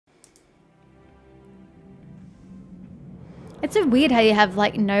It's so weird how you have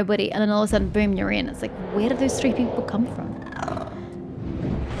like nobody and then all of a sudden, boom, you're in. It's like, where did those 3 people come from?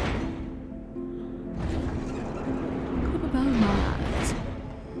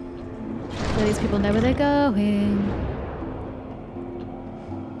 So these people know where they're going.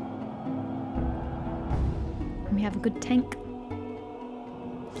 And we have a good tank.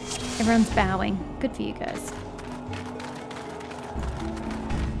 Everyone's bowing. Good for you guys.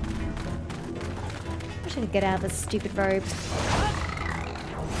 I wish I could get out of this stupid robe.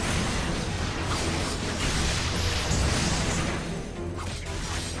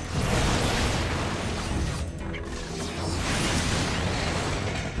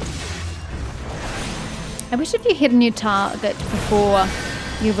 I wish if you hit a new target before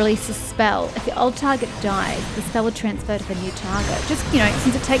you release a spell, if your old target dies, the spell would transfer to the new target. Just, you know,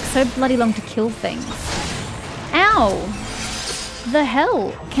 since it takes so bloody long to kill things. Ow! The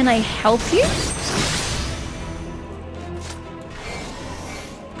hell? Can I help you?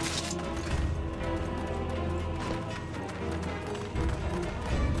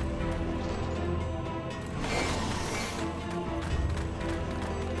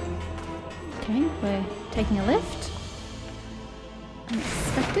 Okay, we're taking a lift.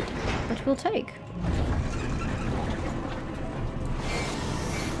 Unexpected, but we'll take.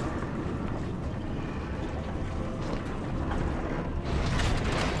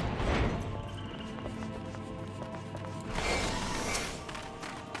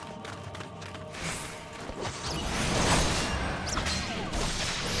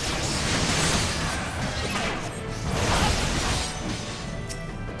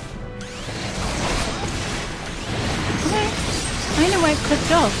 I know where it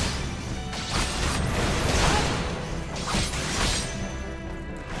clicked off.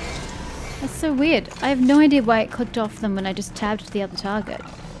 That's so weird. I have no idea why it clicked off them when I just tabbed to the other target.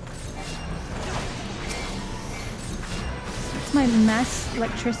 It's my mass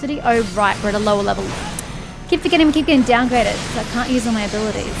electricity. Oh right, we're at a lower level. Keep forgetting we keep getting downgraded, so I can't use all my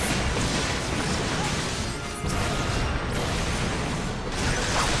abilities.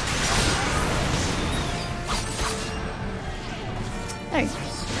 Oh,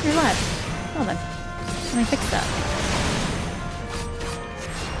 you're alive. Well then, let me fix that.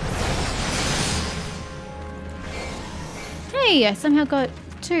 Hey, I somehow got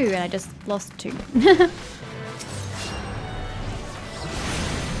 2 and I just lost 2.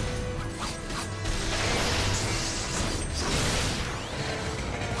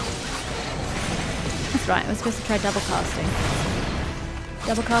 That's right, I was supposed to try double casting.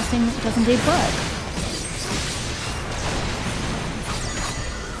 Double casting does indeed work.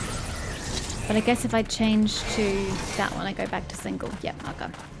 But I guess if I change to that one, I go back to single. Yep, I'll go.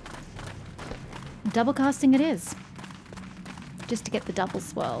 Double casting it is. Just to get the double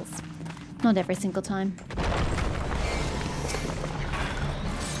swirls. Not every single time.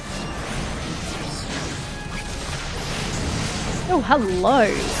 Oh,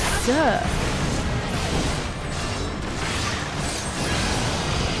 hello, sir.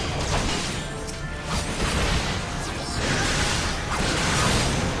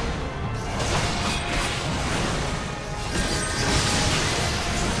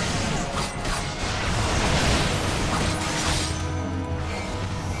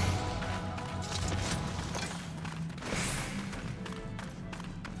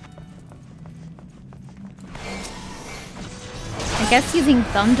 I guess using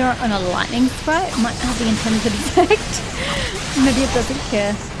thunder on a lightning sprite might have the intended effect. Maybe it doesn't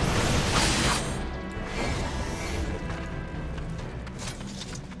care.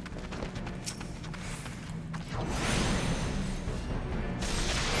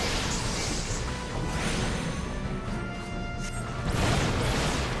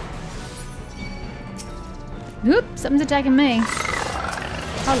 Oop, something's attacking me.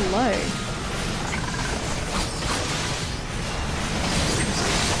 Hello.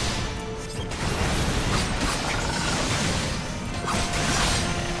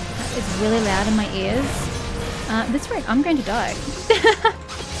 It's really loud in my ears. This rate, I'm going to die. So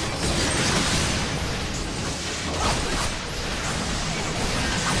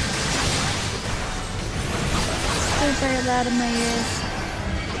very loud in my ears.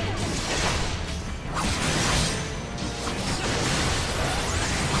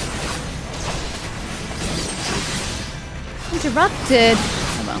 Interrupted.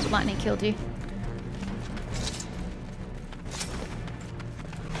 Oh well, lightning killed you.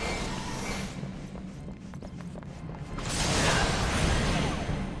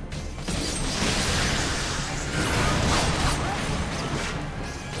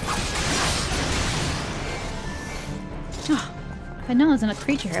 If I know there's not a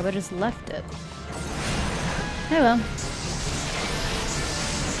creature here, I would have just left it. Oh well.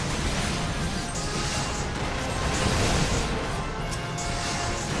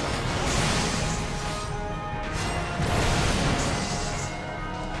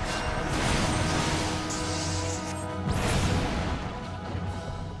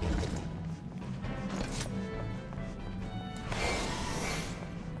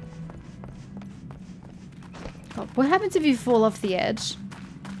 What happens if you fall off the edge?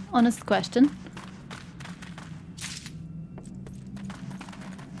 Honest question.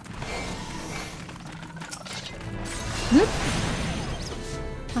 Whoop.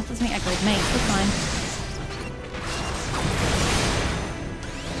 Oh, that's something echoed me. We're fine.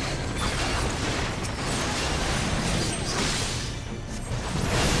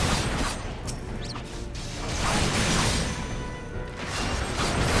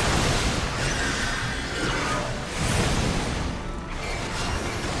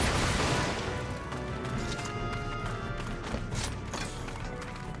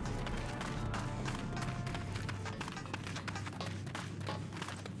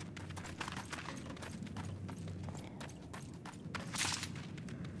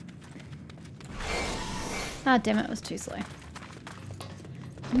 Ah, damn it, it was too slow.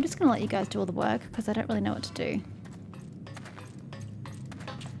 I'm just going to let you guys do all the work because I don't really know what to do.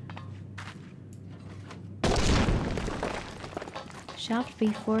 Shaft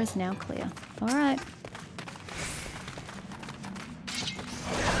B4 is now clear. Alright.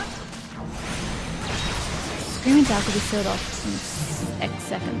 Screaming Dark will be sealed off in X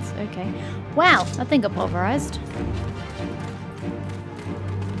seconds. Okay. Wow, that thing got pulverized.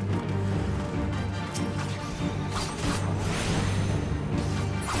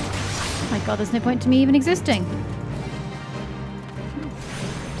 Oh my god, there's no point to me even existing.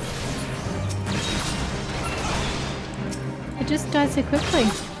 It just died so quickly.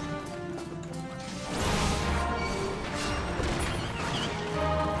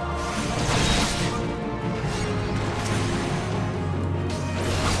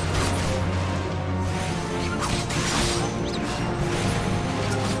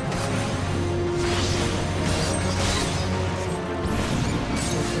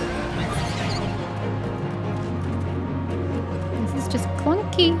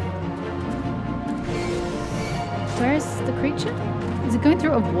 Where's the creature? Is it going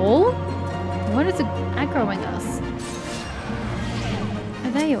through a wall? What is it aggroing us?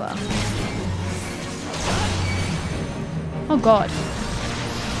 Oh, there you are. Oh god.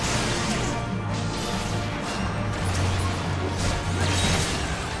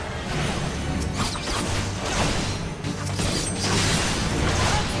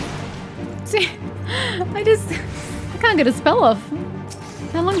 See, I can't get a spell off.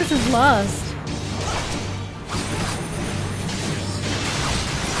 How long does this last?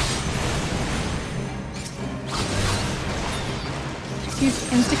 Just use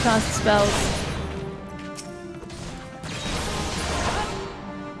instacast spells.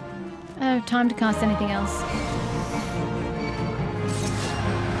 I don't have time to cast anything else.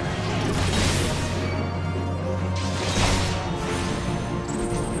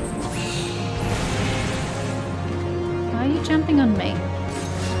 Why are you jumping on me?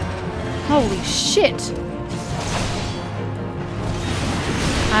 Holy shit!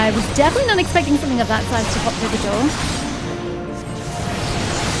 I was definitely not expecting something of that size to pop through the door.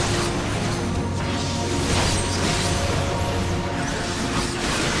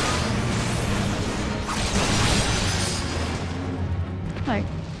 Oh,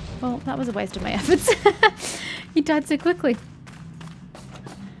 well, that was a waste of my efforts. He died so quickly.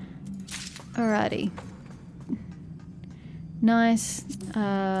 Alrighty. Nice.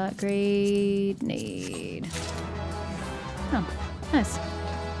 Greed need. Oh, nice.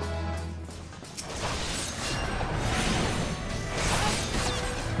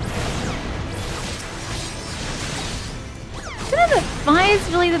 I don't know if fire is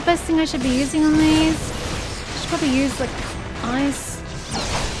really the best thing I should be using on these. I should probably use like ice.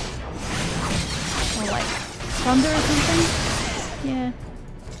 Or like thunder or something. Yeah.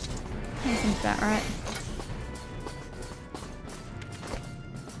 That seems about right.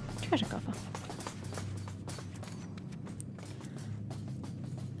 Treasure coffer.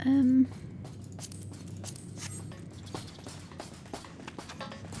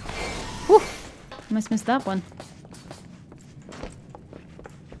 Whew! Almost missed that one.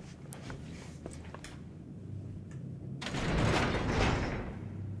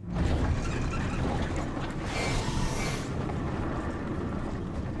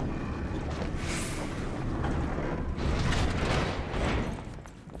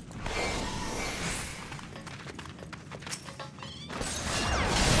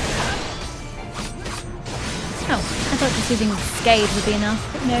 Using Scade would be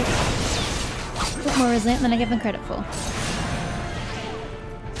enough, but no. A lot more resilient than I give them credit for.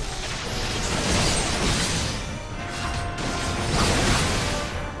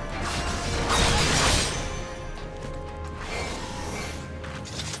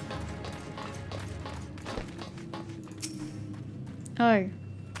 Oh,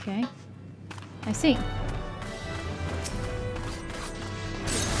 okay. I see.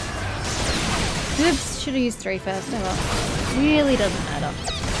 Oops, should have used 3 first. Oh well. Really doesn't matter.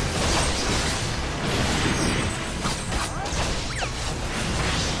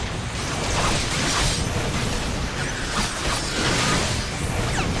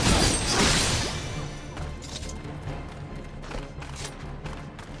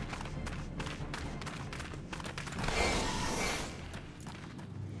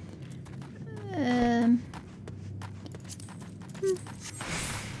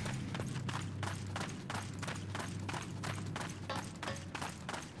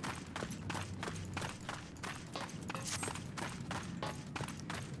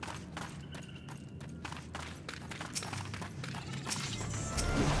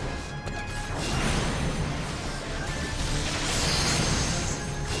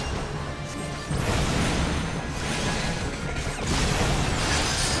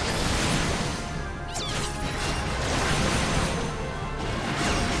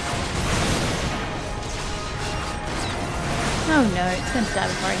 Oh no, it's going to die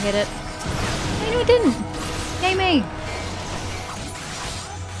before I hit it. No, it didn't. Yay me.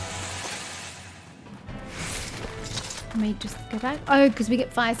 Let me just go back. Oh, because we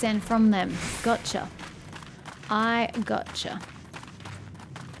get fire sand from them. Gotcha. I gotcha.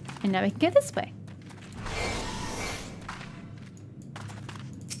 And now we can go this way.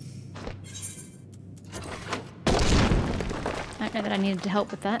 I don't know that I needed to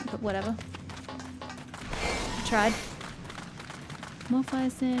help with that, but whatever. I tried. More fire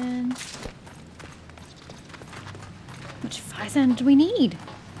sand. How much fire sand do we need?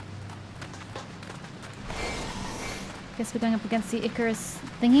 Guess we're going up against the Icarus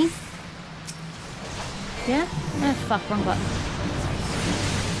thingy. Yeah? Oh fuck, wrong button.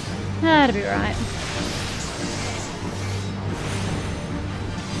 That'll be right.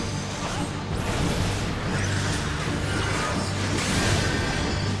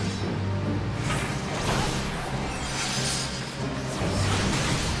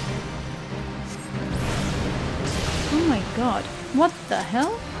 Oh my god. What the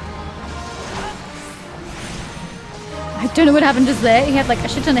hell? I don't know what happened just there. He had like a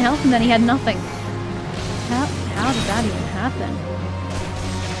shit ton of health and then he had nothing. How did that even happen?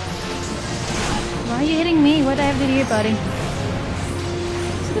 Why are you hitting me? What did I have to do, buddy?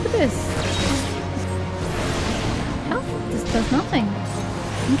 Just look at this. Health just does nothing.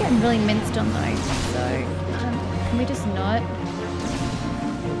 I'm getting really minced on those, so can we just not?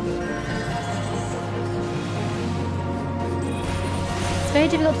 It's very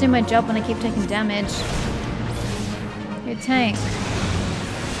difficult to do my job when I keep taking damage. Your tank.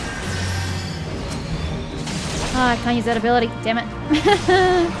 Oh, I can't use that ability. Damn it.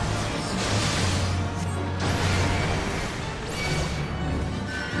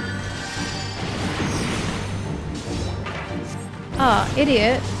 Oh,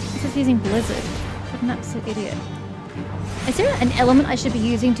 idiot. This is using Blizzard. What an absolute idiot. Is there an element I should be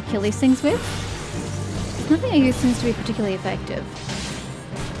using to kill these things with? There's nothing I use seems to be particularly effective.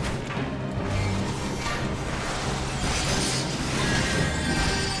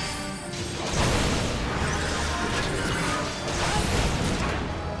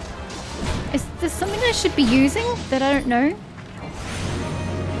 Is there something I should be using that I don't know?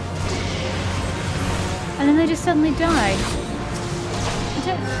 And then they just suddenly die. I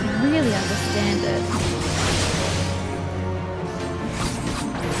don't really understand it.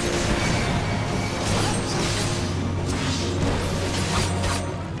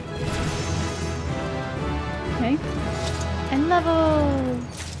 Okay. And level!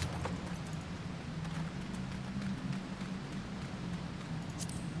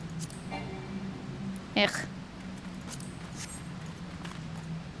 Ugh.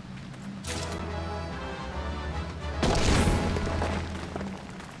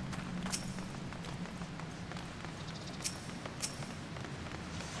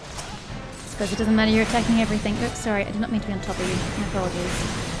 Suppose it doesn't matter, you're attacking everything. Oops, sorry, I did not mean to be on top of you. My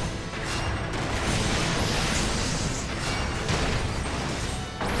apologies.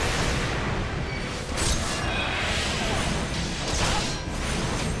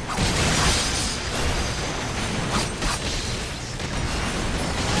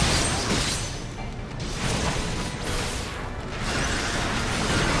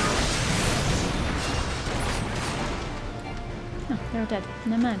 Oh, they're dead.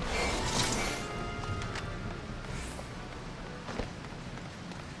 Never mind.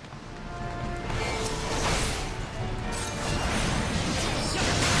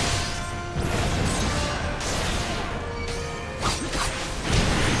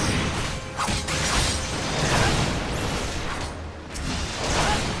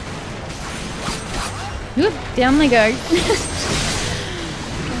 Oop, down they go.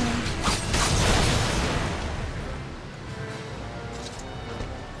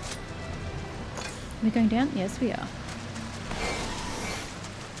 we going down? Yes, we are.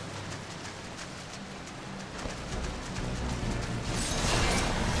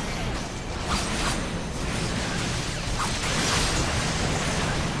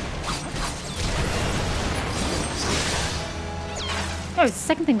 Oh, it's the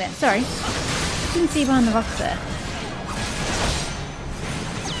second thing there. Sorry. Didn't see you behind the rocks there.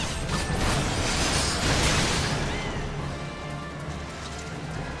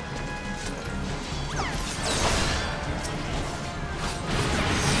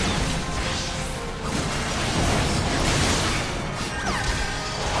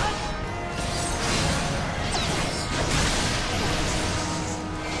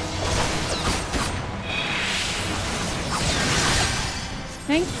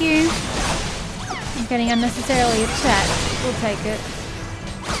 Thank you. I'm getting unnecessarily attacked. We'll take it.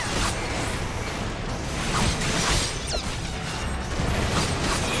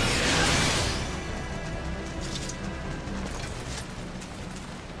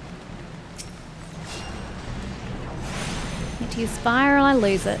 Need to use fire or I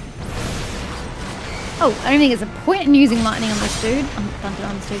lose it. Oh, I don't think there's a point in using lightning on this dude. Thunder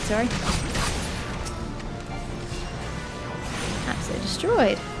on this dude, sorry. Absolutely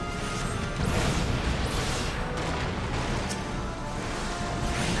destroyed.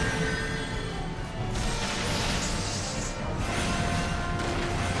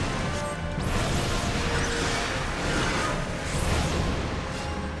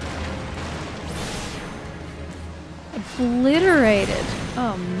 Obliterated.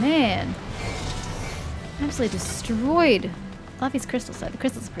 Oh man. Absolutely destroyed. Love his crystals though. The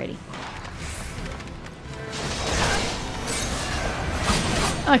crystals are pretty.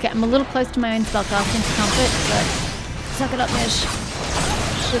 Okay, I'm a little close to my own spellcasting to comfort, but suck it up, Mish.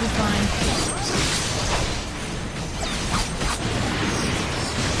 Should be fine.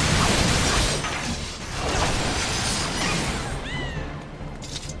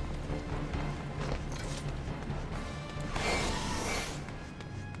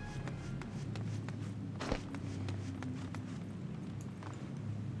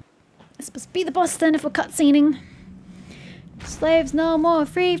 This must be the boss then if we're cutscening. Slaves no more,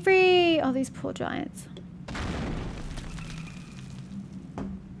 free, free! Oh, these poor giants.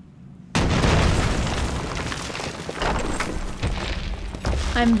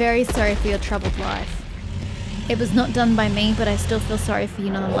 I'm very sorry for your troubled life. It was not done by me, but I still feel sorry for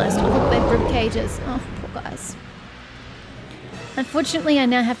you nonetheless. Oh, look, they're rib cages. Oh, poor guys. Unfortunately, I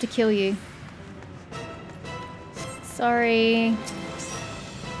now have to kill you. Sorry.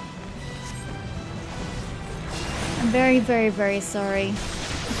 I'm very, very, very sorry.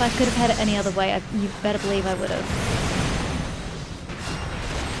 If I could have had it any other way, you better believe I would have.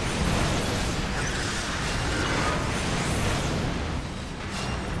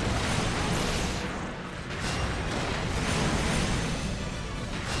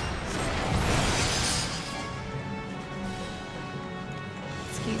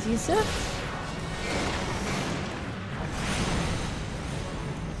 Excuse you, sir.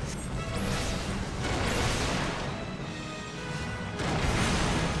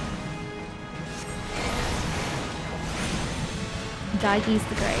 Gyges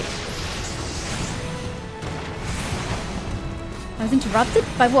the Great. I was interrupted?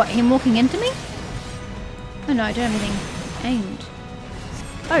 By what? Him walking into me? Oh no, I don't have anything aimed.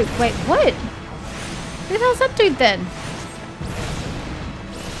 Oh, wait, what? Who the hell's that dude then?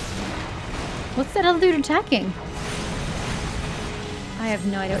 What's that other dude attacking? I have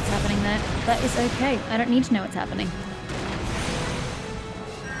no idea what's happening there. That is okay. I don't need to know what's happening.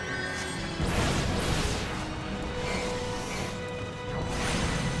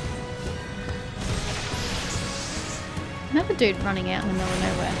 Another dude running out in the middle of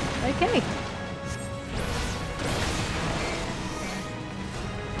nowhere. Okay.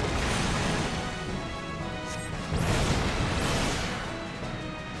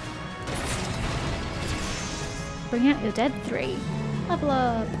 Bring out your dead 3. Level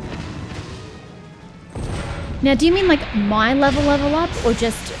up. Now, do you mean like my level up or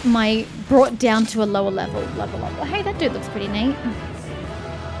just my brought down to a lower level up? Well, hey, that dude looks pretty neat.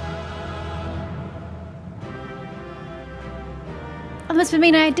 Oh, that must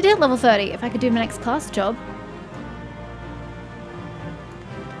mean I did hit level 30 if I could do my next class job.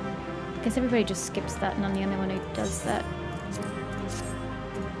 I guess everybody just skips that and I'm the only one who does that.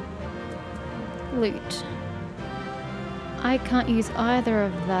 Loot. I can't use either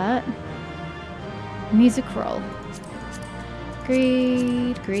of that. Music roll.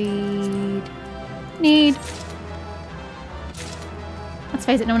 Greed, greed. Need. Let's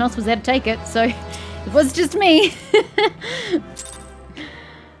face it, no one else was there to take it, so it was just me.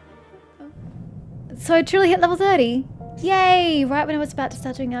 So I truly hit level 30. Yay! Right when I was about to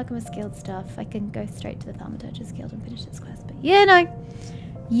start doing Alchemist Guild stuff, I can go straight to the Thaumaturge's Guild and finish this quest. But yeah, no.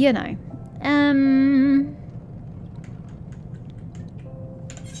 You know.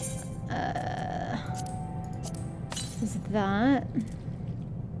 There's that.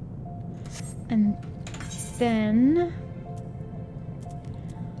 And then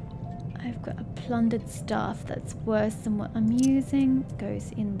I've got a plundered staff that's worse than what I'm using.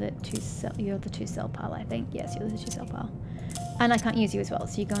 Goes in the 2-cell. You're the 2-cell pile, I think. Yes, you're the 2-cell pile. And I can't use you as well,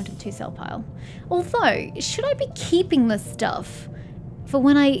 so you go into the 2-cell pile. Although, should I be keeping this stuff for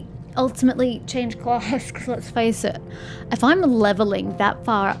when I ultimately change class? Because let's face it, if I'm leveling that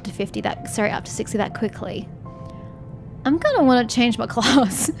far up to 50, up to 60 that quickly, I'm gonna want to change my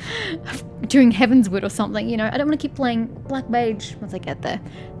class during Heavenswood or something, you know. I don't want to keep playing Black Mage once I get there.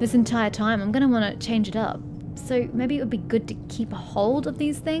 This entire time, I'm gonna want to change it up. So maybe it would be good to keep a hold of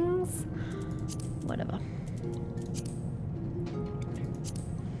these things. Whatever.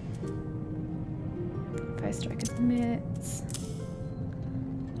 First Striker's Mitts.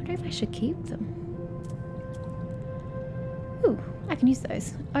 I wonder if I should keep them. Ooh, I can use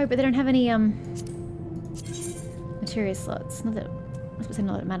those. Oh, but they don't have any, materia slots. Not that, I was saying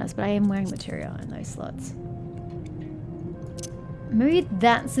not that it matters, but I am wearing materia in those slots. Maybe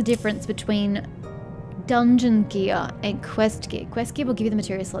that's the difference between dungeon gear and quest gear. Quest gear will give you the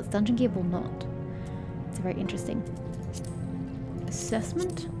materia slots, dungeon gear will not. It's a very interesting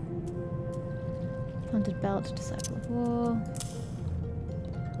assessment. Planted belt, disciple of war.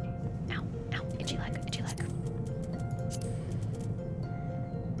 Ow, ow, itchy leg, itchy leg.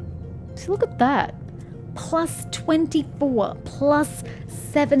 So look at that. Plus 24, plus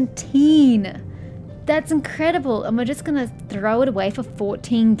 17. That's incredible. And we're just gonna throw it away for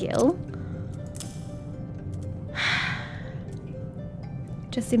 14 gil.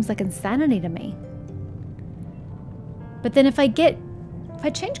 Just seems like insanity to me. But then if I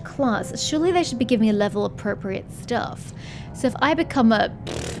change class, surely they should be giving me level appropriate stuff. So if I become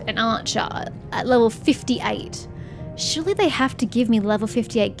an archer at level 58, surely they have to give me level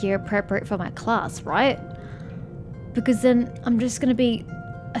 58 gear appropriate for my class, right? Because then I'm just going to be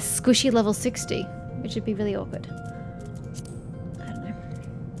a squishy level 60, which would be really awkward. I don't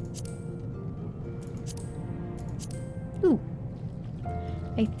know. Ooh.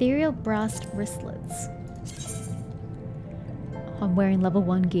 Ethereal brass wristlets. I'm wearing level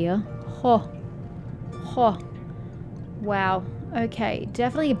 1 gear. Ho. Ho. Wow. Okay,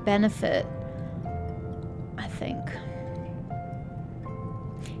 definitely a benefit, I think.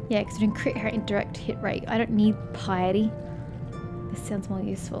 Yeah, because it crit rate and direct hit rate. I don't need piety. This sounds more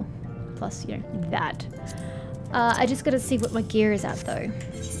useful. Plus, you know, that. I just gotta see what my gear is at, though,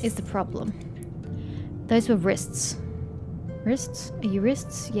 is the problem. Those were wrists. Wrists? Are you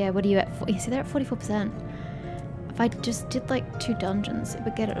wrists? Yeah, what are you at? You see, they're at 44%. If I just did like 2 dungeons, it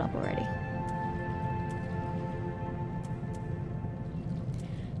would get it up already.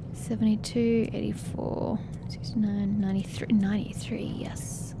 72, 84, 69, 93, 93,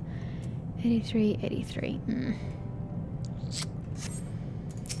 yes. 83, 83.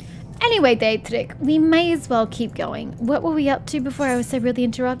 Anyway, Daedric, we may as well keep going. What were we up to before I was so really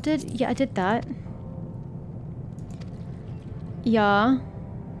interrupted? Yeah, I did that. Yeah.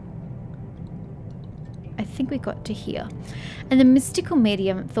 I think we got to here. And the mystical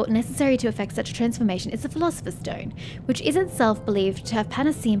medium thought necessary to effect such a transformation is the Philosopher's Stone, which is itself believed to have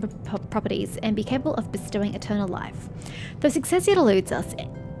Panacean properties and be capable of bestowing eternal life. Though success yet eludes us,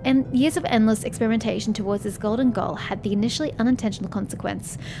 and years of endless experimentation towards this golden goal had the initially unintentional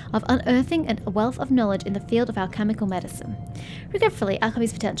consequence of unearthing a wealth of knowledge in the field of alchemical medicine. Regretfully,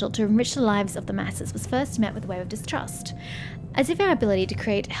 alchemy's potential to enrich the lives of the masses was first met with a wave of distrust, as if our ability to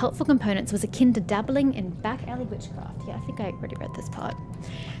create helpful components was akin to dabbling in back-alley witchcraft. Yeah, I think I already read this part.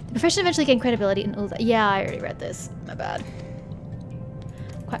 The profession eventually gained credibility and all that. Yeah, I already read this. My bad.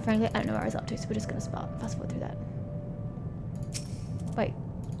 Quite frankly, I don't know where I was up to, so we're just going to fast forward through that. Wait.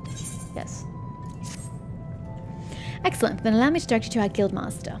 Yes. Excellent. Then allow me to direct you to our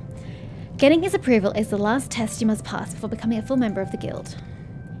guildmaster. Getting his approval is the last test you must pass before becoming a full member of the guild.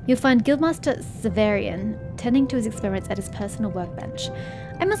 You'll find Guildmaster Severian tending to his experiments at his personal workbench.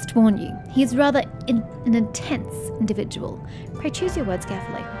 I must warn you, he is rather an intense individual. Pray choose your words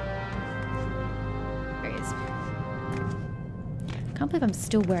carefully. There he is. Can't believe I'm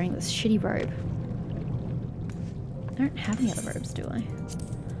still wearing this shitty robe. I don't have any other robes, do I?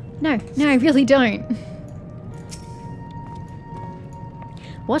 No, I really don't.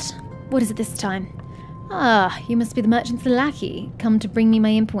 What? What is it this time? Ah, you must be the merchant's lackey, come to bring me my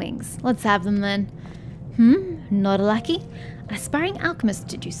imp wings. Let's have them then. Not a lackey? An aspiring alchemist,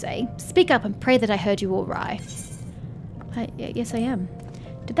 did you say? Speak up and pray that I heard you all right. Yes, I am.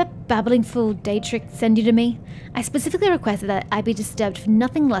 Did that babbling fool Dietrich send you to me? I specifically requested that I be disturbed for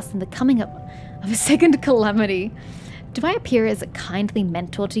nothing less than the coming up of a second calamity. Do I appear as a kindly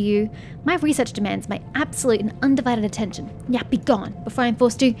mentor to you? My research demands my absolute and undivided attention. Now be gone, before I am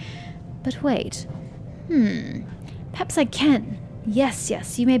forced to... But wait. Perhaps I can.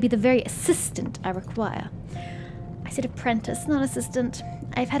 Yes, you may be the very assistant I require. I said apprentice, not assistant.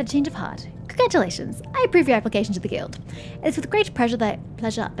 I've had a change of heart. Congratulations, I approve your application to the guild. It is with great pleasure that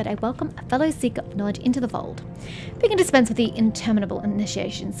I welcome a fellow seeker of knowledge into the fold. We can dispense with the interminable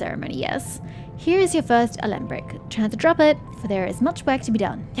initiation ceremony, yes. Here is your first alembic. Try not to drop it, for there is much work to be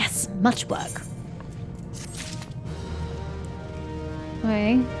done. Yes, much work.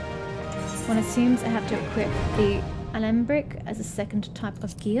 Okay. One assumes I have to equip the alembic as a second type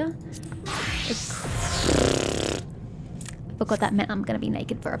of gear. I forgot that meant I'm going to be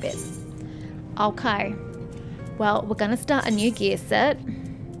naked for a bit. Okay. Well, we're going to start a new gear set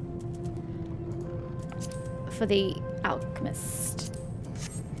for the alchemist.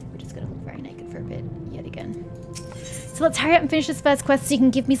 We're just going to look very naked for a bit yet again. So let's hurry up and finish this first quest so you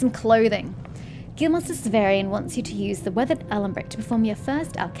can give me some clothing. Guildmaster Severian wants you to use the weathered alembic to perform your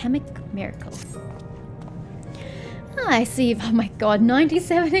first alchemic miracle. I see you've, oh my god,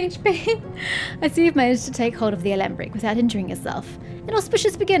 97 HP. I see you've managed to take hold of the alembic without injuring yourself. An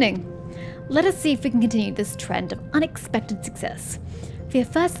auspicious beginning. Let us see if we can continue this trend of unexpected success. For your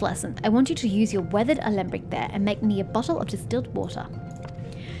first lesson, I want you to use your weathered alembic there and make me a bottle of distilled water.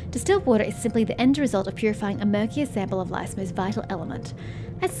 Distilled water is simply the end result of purifying a murkier sample of life's most vital element.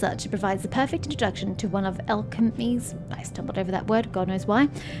 As such, it provides the perfect introduction to one of alchemy's, I stumbled over that word, God knows why,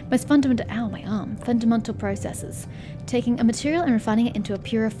 most fundamental, ow, my arm, fundamental processes, taking a material and refining it into a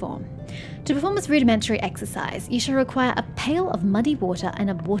purer form. To perform this rudimentary exercise, you shall require a pail of muddy water and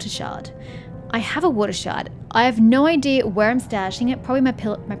a water shard. I have a water shard. I have no idea where I'm stashing it, probably my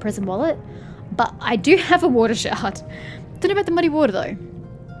prison wallet, but I do have a water shard. Don't know about the muddy water though.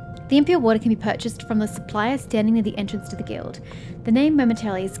 The impure water can be purchased from the supplier standing near the entrance to the guild. The name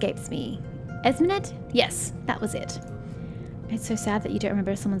momentarily escapes me. Esminet? Yes, that was it. It's so sad that you don't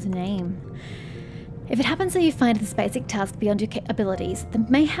remember someone's name. If it happens that you find this basic task beyond your abilities, then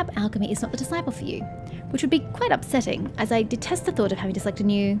mayhap alchemy is not the disciple for you, which would be quite upsetting, as I detest the thought of having to select a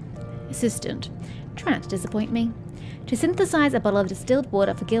new assistant. Try not to disappoint me. To synthesize a bottle of distilled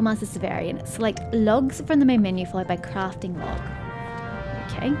water for Guildmaster Severian, select logs from the main menu followed by crafting log.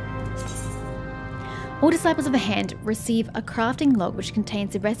 Okay. All disciples of the hand receive a crafting log which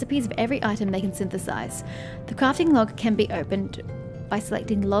contains the recipes of every item they can synthesize. The crafting log can be opened by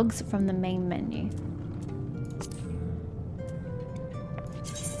selecting logs from the main menu.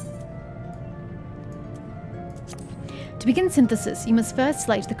 To begin synthesis, you must first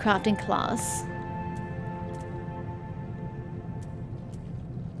select the crafting class.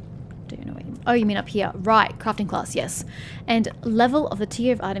 Don't know what you mean. Oh, you mean up here. Right, crafting class, yes. And level of the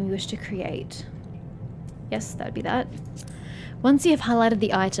tier of item you wish to create. Yes, that would be that. Once you have highlighted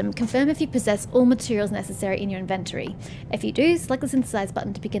the item, confirm if you possess all materials necessary in your inventory. If you do, select the synthesize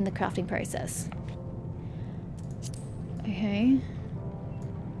button to begin the crafting process. Okay.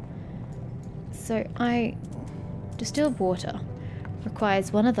 So distilled water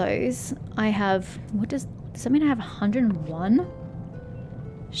requires one of those. I have, what does that mean I have 101?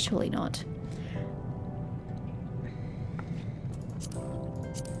 Surely not.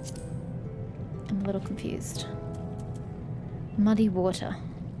 I'm a little confused. Muddy water.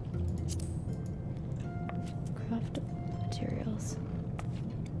 Craft materials.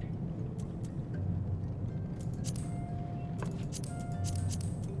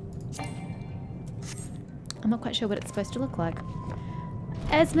 I'm not quite sure what it's supposed to look like.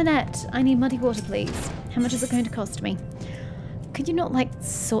 Esminet, I need muddy water, please. How much is it going to cost me? Could you not, like,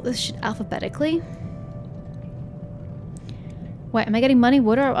 sort this shit alphabetically? Wait, am I getting muddy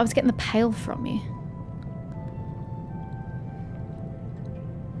water? I was getting the pail from you.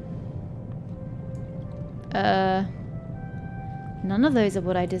 None of those are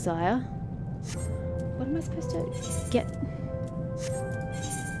what I desire. What am I supposed to get?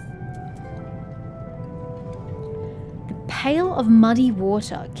 The pail of muddy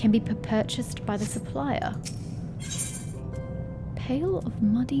water can be purchased by the supplier. Pail of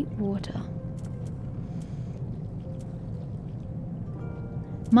muddy water.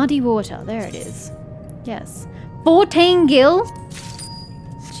 Muddy water, there it is. Yes. 14 gil?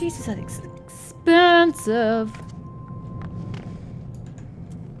 Jesus, that's expensive.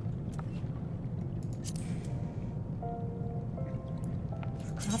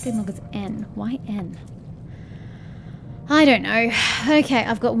 Crafting log is N. Why N? I don't know. Okay,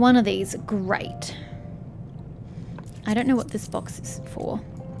 I've got one of these. Great. I don't know what this box is for.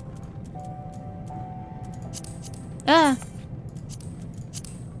 Ah!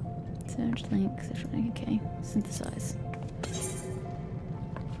 Search link, okay. Synthesize.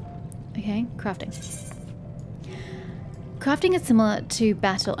 Okay, crafting. Crafting is similar to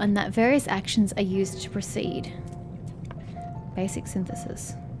battle in that various actions are used to proceed. Basic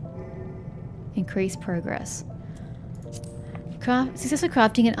synthesis. Increase progress. Successful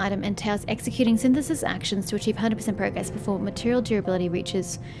crafting an item entails executing synthesis actions to achieve 100% progress before material durability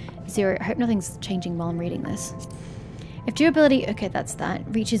reaches 0. I hope nothing's changing while I'm reading this. If durability, okay, that's that,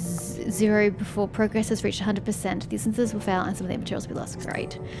 reaches 0 before progress has reached 100%, the synthesis will fail and some of the materials will be lost.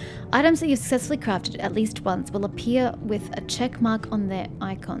 Great. Items that you've successfully crafted at least once will appear with a check mark on their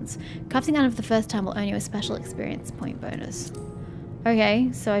icons. Crafting item for the first time will earn you a special experience point bonus.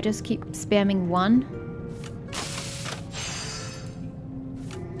 Okay, so I just keep spamming 1.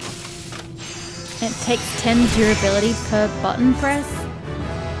 It takes 10 durability per button press.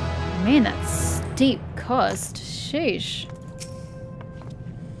 Man, that's steep cost. Sheesh.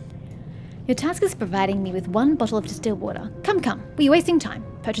 Your task is providing me with 1 bottle of distilled water. Come, come. We're wasting time.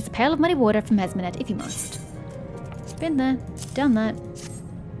 Purchase a pail of muddy water from Mesmernet if you must. Been there. Done that.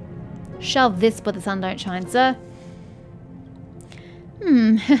 Shove this where the sun don't shine, sir.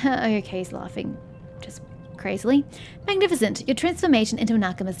 Okay, he's laughing. Just crazily. Magnificent. Your transformation into an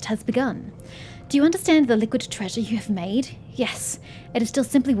alchemist has begun. Do you understand the liquid treasure you have made? Yes, it is still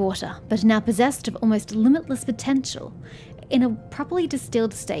simply water, but now possessed of almost limitless potential. In a properly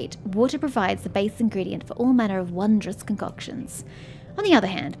distilled state, water provides the base ingredient for all manner of wondrous concoctions. On the other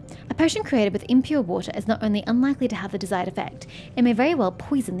hand, a potion created with impure water is not only unlikely to have the desired effect, it may very well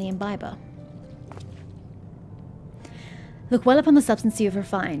poison the imbiber. Look well upon the substance you have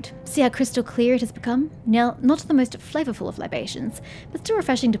refined. See how crystal clear it has become? Now, not the most flavourful of libations, but still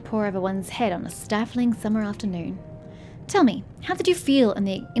refreshing to pour over one's head on a stifling summer afternoon. Tell me, how did you feel in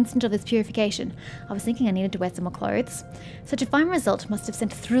the instant of this purification? I was thinking I needed to wear some more clothes. Such a fine result must have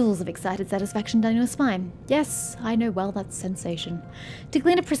sent thrills of excited satisfaction down your spine. Yes, I know well that sensation. To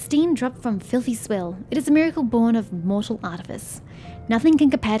glean a pristine drop from filthy swill, it is a miracle born of mortal artifice. Nothing can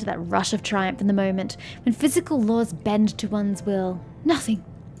compare to that rush of triumph in the moment, when physical laws bend to one's will. Nothing.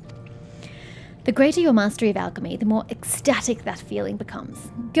 The greater your mastery of alchemy, the more ecstatic that feeling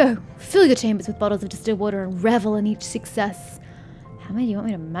becomes. Go, fill your chambers with bottles of distilled water and revel in each success. How many do you want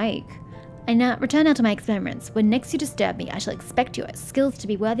me to make? And now, return now to my experiments. When next you disturb me, I shall expect your skills to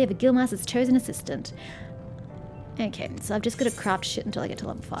be worthy of a guildmaster's chosen assistant. Okay, so I've just got to craft shit until I get to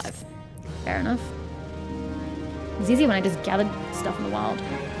level 5. Fair enough. It was easier when I just gathered stuff in the wild.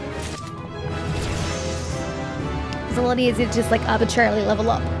 It's a lot easier to just like arbitrarily level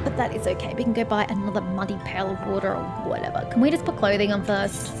up, but that is okay. We can go buy another muddy pail of water or whatever. Can we just put clothing on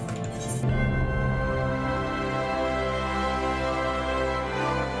first?